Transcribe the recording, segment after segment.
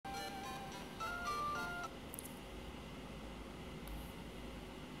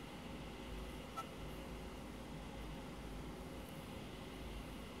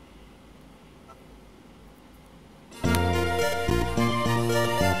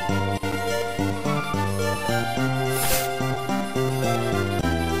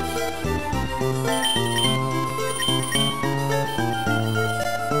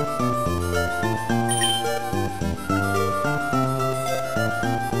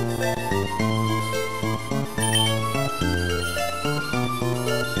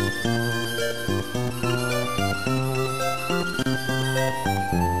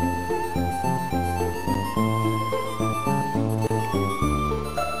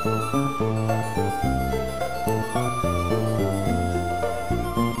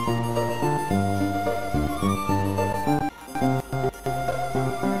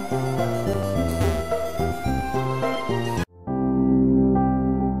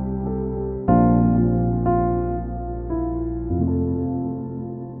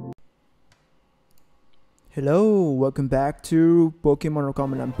Hello, welcome back to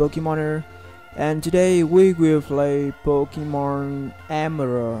Pokemon.com, and I'm Pokemoner, and today we will play Pokemon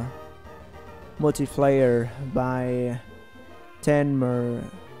Emerald multiplayer by TenmaRH.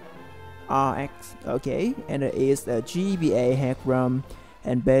 Okay, and it is a GBA Hack ROM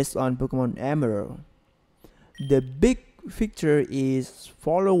and based on Pokemon Emerald. The big feature is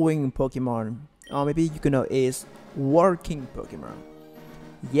following Pokemon, or maybe you can know is working Pokemon.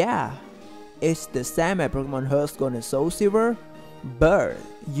 Yeah. It's the same as Pokemon Hearth, Gold and Soul Silver, but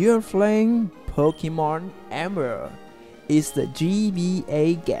you're playing Pokemon Emerald. It's the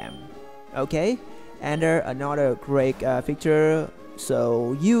GBA game, okay? And another great feature,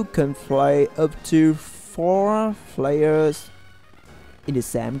 so you can play up to 4 players in the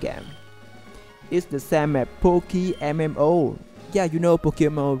same game. It's the same as PokeMMO. Yeah, you know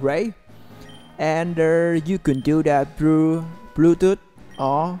Pokemon, right? And you can do that through Bluetooth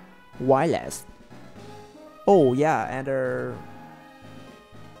or wireless. Oh yeah, and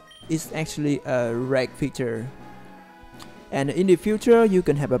it's actually a rare feature. And in the future, you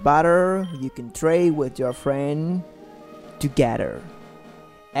can have a battle, you can trade with your friend together,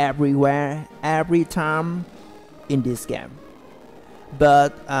 everywhere, every time in this game.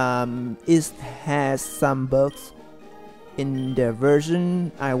 But it has some bugs in the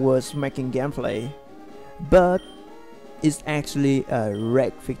version I was making gameplay, but it's actually a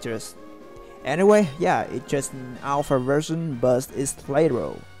rare features. Anyway, yeah, it's just an alpha version, but it's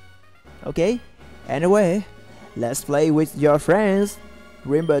playable. Okay? Anyway, let's play with your friends.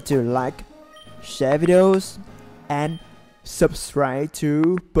 Remember to like, share videos, and subscribe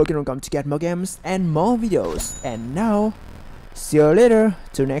to Pokemon.com to get more games and more videos. And now, see you later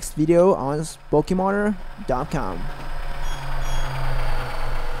to next video on Pokemoner.com.